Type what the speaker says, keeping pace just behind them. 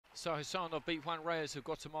So HASANOV beat Juan Reyes of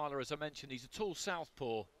Guatemala, as I mentioned. He's a tall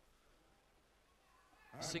southpaw.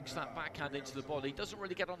 Sinks that backhand into the body. Doesn't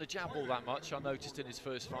really get on the jab all that much, I noticed in his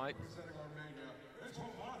first fight.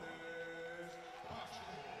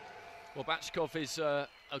 Well, BACHKOV is a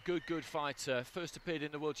good fighter. First appeared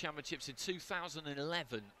in the World Championships in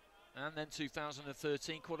 2011 and then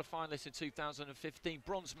 2013. Quarter-finalist in 2015.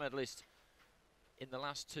 Bronze medalist in the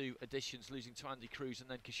last two editions, losing to Andy Cruz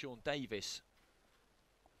and then Keyshawn Davis.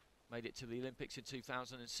 Made it to the Olympics in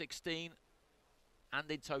 2016 and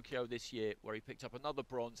in Tokyo this year, where he picked up another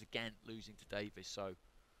bronze, again losing to Davis. So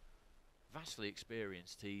vastly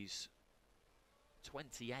experienced. He's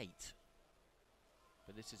 28.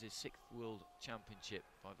 But this is his 6th World Championship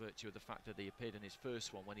by virtue of the fact that he appeared in his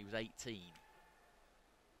first one when he was 18.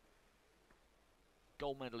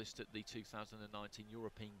 Gold medalist at the 2019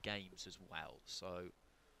 European Games as well. So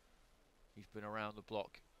he's been around the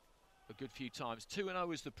block a good few times.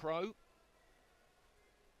 2-0 as the pro.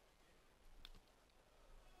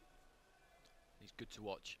 He's good to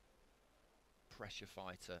watch. Pressure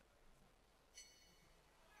fighter.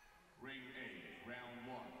 Ring A, round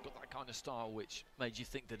 1. Got that kind of style which made you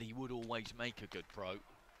think that he would always make a good pro.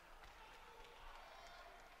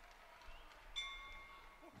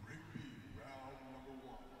 Ring B, round number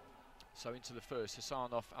 1. So into the first,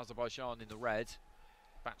 HASANOV Azerbaijan in the red,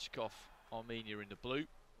 BACHKOV Armenia in the blue,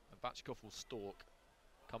 and BACHKOV will stalk,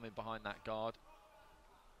 come in behind that guard.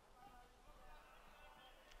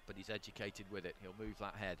 But he's educated with it, he'll move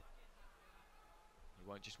that head. He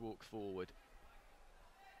won't just walk forward.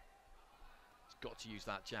 Got to use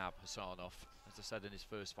that jab, HASANOV. As I said in his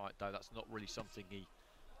first fight, though, that's not really something he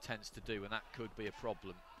tends to do, and that could be a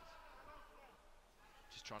problem.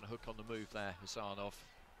 Just trying to hook on the move there, HASANOV.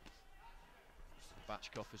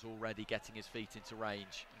 BACHKOV is already getting his feet into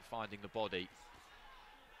range and finding the body.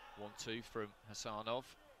 1-2 from HASANOV.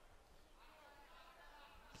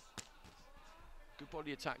 Good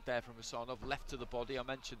body attack there from HASANOV. Left to the body, I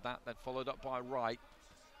mentioned that, then followed up by right.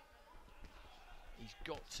 He's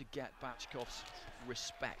got to get BACHKOV's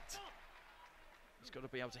respect. He's got to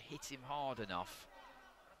be able to hit him hard enough.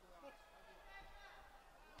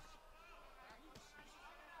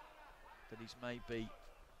 That he's maybe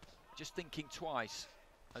just thinking twice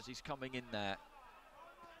as he's coming in there.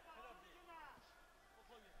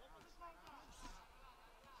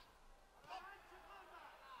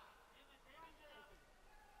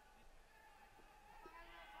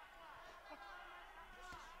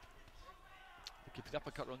 Keep the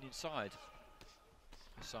uppercut on the inside.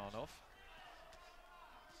 HASANOV.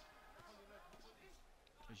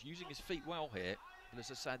 He's using his feet well here, but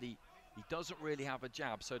as I said, he doesn't really have a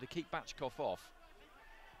jab, so to keep BACHKOV off,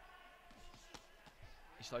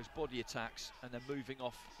 it's those body attacks and then moving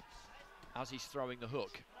off as he's throwing the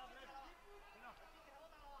hook.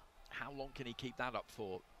 How long can he keep that up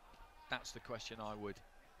for? That's the question I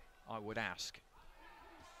would ask.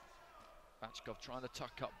 BACHKOV trying to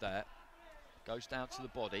tuck up there. Goes down to the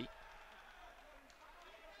body.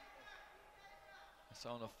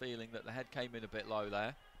 HASANOV feeling that the head came in a bit low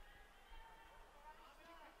there.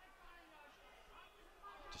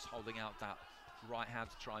 Just holding out that right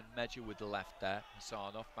hand to try and measure with the left there.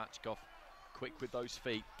 HASANOV, BACHKOV quick with those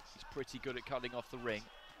feet. He's pretty good at cutting off the ring.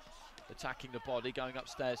 Attacking the body, going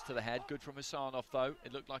upstairs to the head. Good from HASANOV though.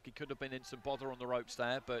 It looked like he could have been in some bother on the ropes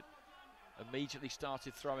there, but immediately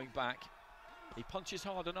started throwing back. He punches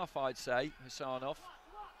hard enough, I'd say, HASANOV,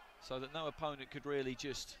 so that no opponent could really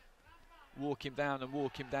just walk him down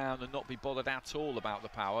and not be bothered at all about the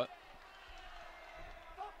power.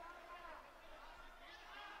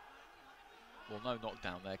 Well, no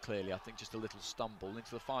knockdown there, clearly. I think just a little stumble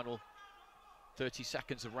into the final 30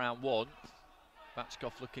 seconds of round 1.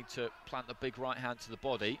 BACHKOV looking to plant the big right hand to the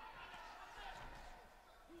body.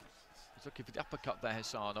 He's looking for the uppercut there,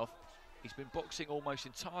 HASANOV. He's been boxing almost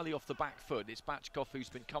entirely off the back foot. It's BACHKOV who's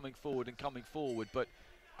been coming forward, but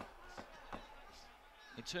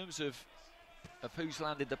in terms of who's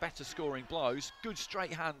landed the better scoring blows, good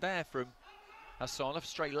straight hand there from HASANOV,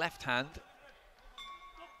 straight left hand.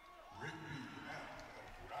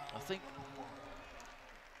 I think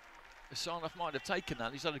HASANOV might have taken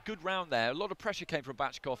that. He's had a good round there. A lot of pressure came from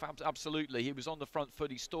BACHKOV, absolutely. He was on the front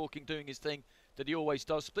foot, he's stalking, doing his thing that he always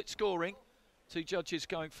does. Split scoring. 2 judges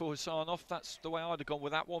going for HASANOV. That's the way I'd have gone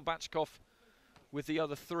with that one. BACHKOV with the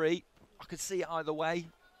other 3. I could see it either way.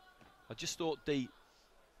 I just thought the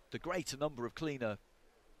greater number of cleaner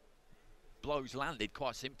blows landed,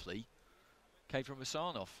 quite simply, came from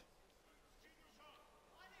HASANOV.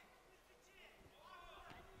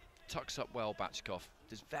 Tucks up well, BACHKOV.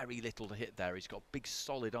 There's very little to hit there. He's got big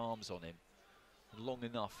solid arms on him, long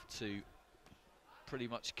enough to pretty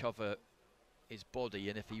much cover his body,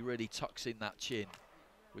 and if he really tucks in that chin,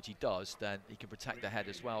 which he does, then he can protect the head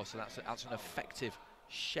as well. So that's an effective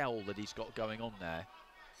shell that he's got going on there.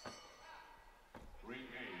 Ring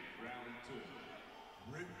A, round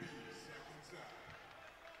 2. Ring B, second set.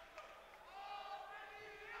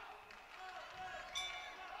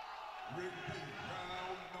 Ring B,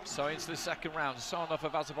 round number So into the second round, Hasanov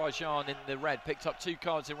of Azerbaijan in the red picked up 2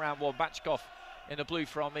 cards in round 1. Bachkov in the blue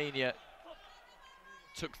for Armenia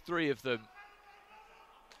took 3 of them.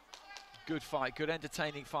 Good fight, good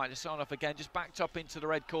entertaining fight. Hasanov again just backed up into the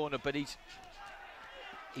red corner, but he's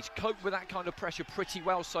coped with that kind of pressure pretty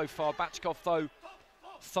well so far. Bachkov though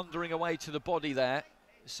thundering away to the body there.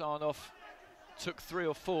 Hasanov took 3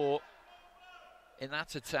 or 4 in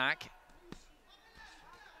that attack.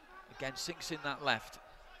 Again sinks in that left.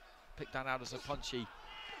 Picked that out as a punch he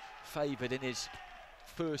favoured in his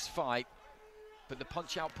first fight. But the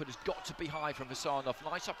punch output has got to be high from Hasanov.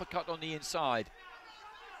 Nice uppercut on the inside.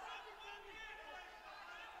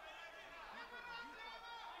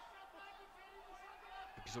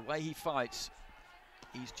 Because the way he fights,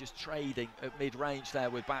 he's just trading at mid-range there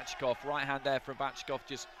with Bachkov. Right hand there from Bachkov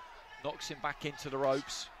just knocks him back into the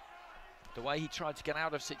ropes. The way he tried to get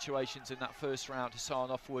out of situations in that first round,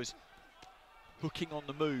 Hasanov was hooking on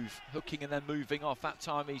the move, hooking and then moving off. That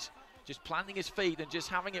time he's just planting his feet and just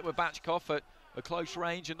having it with Bachkov at a close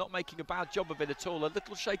range and not making a bad job of it at all. A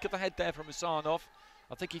little shake of the head there from Hasanov.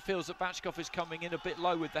 I think he feels that Bachkov is coming in a bit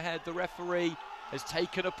low with the head. The referee has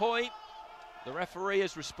taken a point. The referee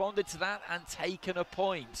has responded to that and taken a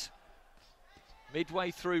point.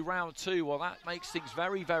 Midway through round 2, well, that makes things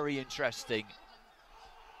very, very interesting.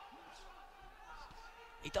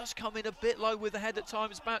 He does come in a bit low with the head at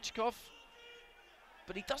times, Bachkov,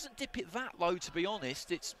 but he doesn't dip it that low, to be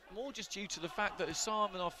honest. It's more just due to the fact that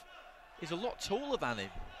Hasanov is a lot taller than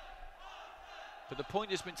him. But the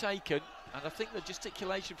point has been taken, and I think the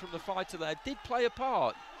gesticulation from the fighter there did play a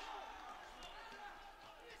part.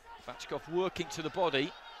 Bachkov working to the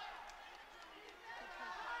body.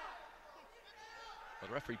 Well,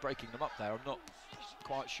 the referee breaking them up there. I'm not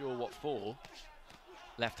quite sure what for.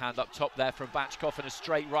 Left hand up top there from Bachkov and a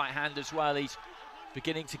straight right hand as well. He's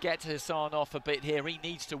beginning to get to Hasanov a bit here. He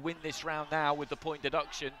needs to win this round now with the point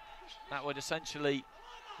deduction. That would essentially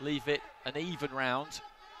leave it an even round.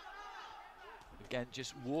 Again,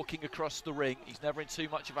 just walking across the ring. He's never in too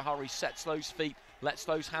much of a hurry. Sets those feet, lets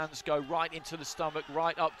those hands go right into the stomach,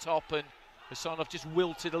 right up top, and Hasanov just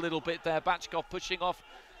wilted a little bit there. Bachkov pushing off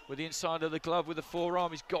with the inside of the glove with the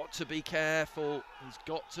forearm. He's got to be careful. He's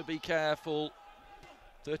got to be careful.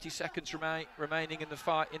 30 seconds remaining in the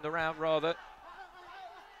fight, in the round rather.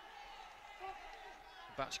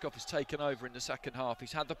 Bachkov has taken over in the second half.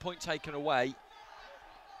 He's had the point taken away,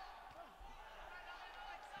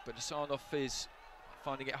 but Hasanov is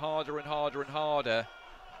finding it harder and harder and harder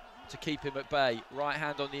to keep him at bay. Right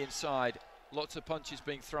hand on the inside, lots of punches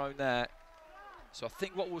being thrown there. So I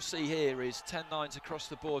think what we'll see here is 10 nines across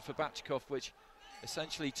the board for Bachkov, which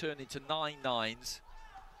essentially turn into 9 nines.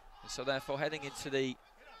 And so therefore heading into the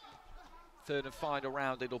third and final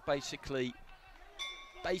round, it'll basically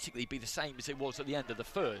be the same as it was at the end of the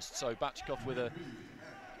first. So Bachkov with a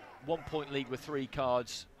 1-point lead with 3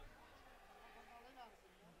 cards,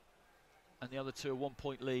 and the other 2 a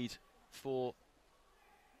 1-point lead for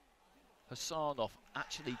Hasanov.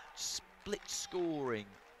 Actually split scoring,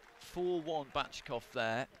 4-1 Bachkov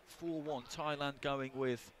there, 4-1 Thailand going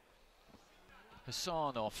with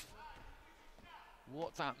Hasanov.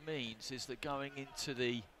 What that means is that going into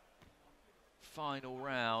the final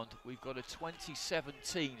round, we've got a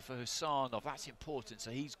 20-17 for Hasanov. That's important, so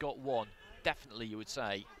he's got 1, definitely you would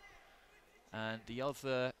say. And the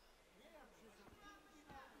other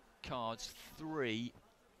cards, 3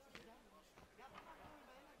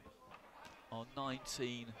 are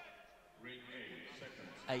 19-18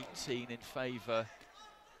 in favour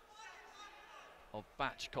of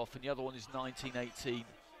Bachkov, and the other one is 19-18 in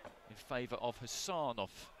favour of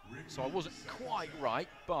Hasanov. So I wasn't quite right,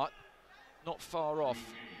 but not far off.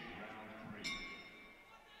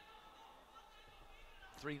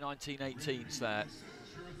 3 19-18s there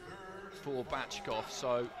for Bachkov,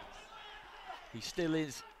 so he still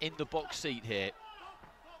is in the box seat here.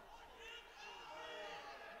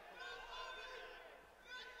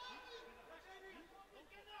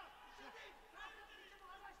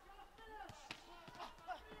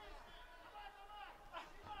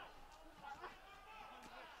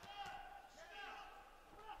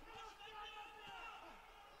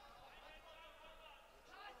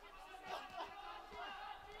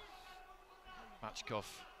 Bachkov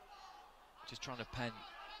just trying to pen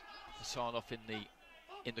Hasanov in the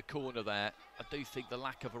in the corner there. I do think the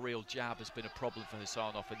lack of a real jab has been a problem for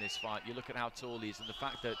HASANOV in this fight. You look at how tall he is, and the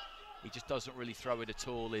fact that he just doesn't really throw it at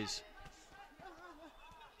all is,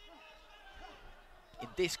 in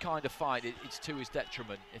this kind of fight, it's to his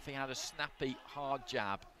detriment. If he had a snappy, hard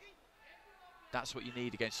jab, that's what you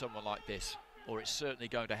need against someone like this, or it's certainly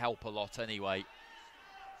going to help a lot anyway.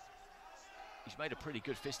 He's made a pretty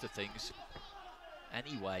good fist of things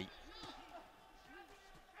anyway.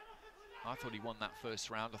 I thought he won that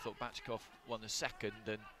first round. I thought BACHKOV won the second,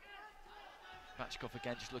 and BACHKOV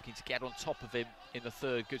again just looking to get on top of him in the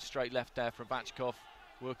third. Good straight left there from BACHKOV,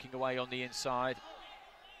 working away on the inside.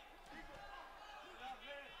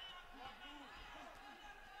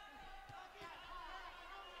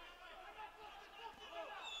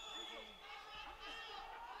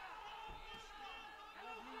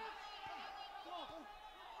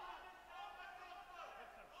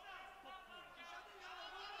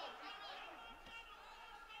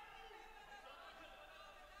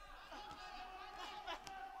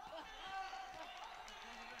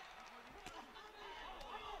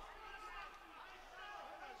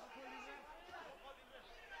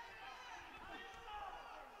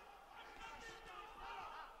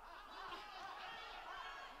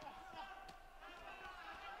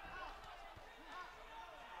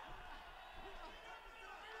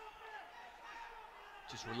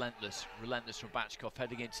 Just relentless from BACHKOV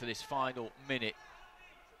heading into this final minute.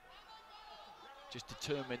 Just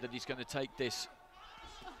determined that he's going to take this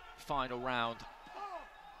final round.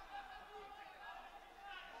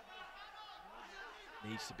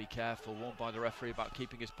 Needs to be careful, warned by the referee about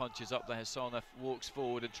keeping his punches up there. HASANOV walks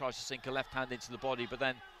forward and tries to sink a left hand into the body, but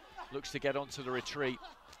then looks to get onto the retreat.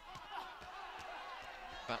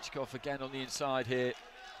 BACHKOV again on the inside here.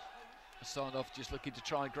 HASANOV just looking to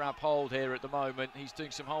try and grab hold here at the moment. He's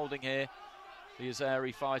doing some holding here, the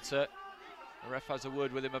AZE fighter. The ref has a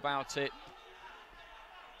word with him about it.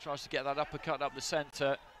 Tries to get that uppercut up the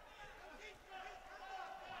centre.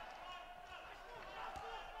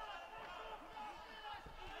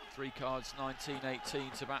 Three cards,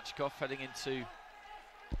 19-18 to BACHKOV, heading into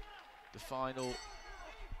the final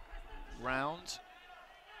round.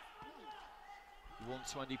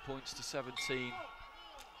 120 points to 17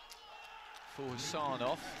 for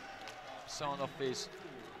HASANOV. HASANOV is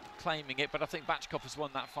claiming it, but I think BACHKOV has won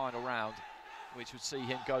that final round, which would see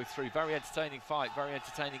him go through. Very entertaining fight, very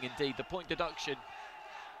entertaining indeed. The point deduction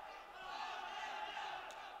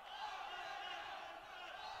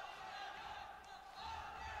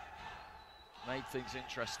made things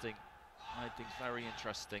interesting, made things very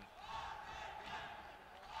interesting.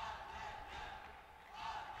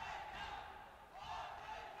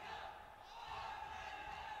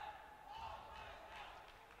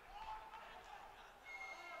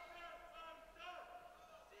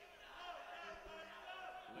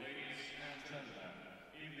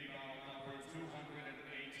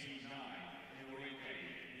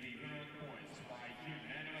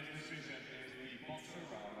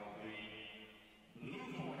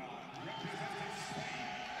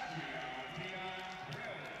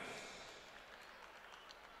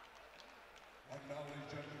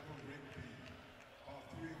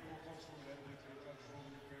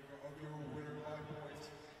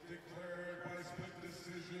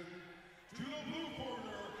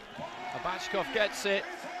 BACHKOV gets it.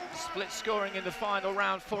 Split scoring in the final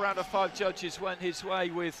round. 4 out of 5 judges went his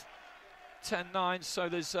way with 10-9. So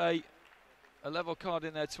there's a level card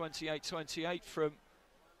in there, 28-28 from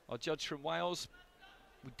our judge from Wales.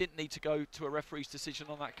 We didn't need to go to a referee's decision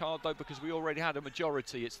on that card though, because we already had a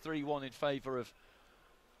majority. It's 3-1 in favour of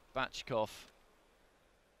BACHKOV,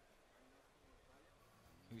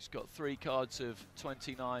 who's got 3 cards of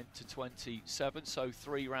 29-27, so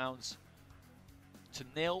 3 rounds to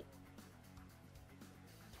nil.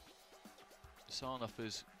 HASANOV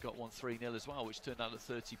has got one 3-0 as well, which turned out at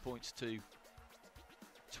 30 points to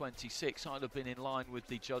 26. I'd have been in line with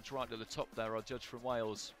the judge right at the top there, our judge from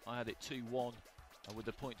Wales. I had it 2-1 with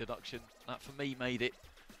the point deduction. That for me made it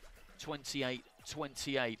 28-28.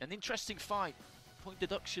 An interesting fight. Point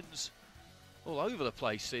deductions all over the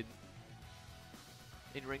place in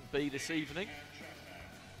Ring B this evening.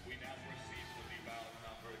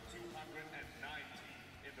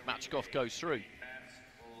 BACHKOV goes through.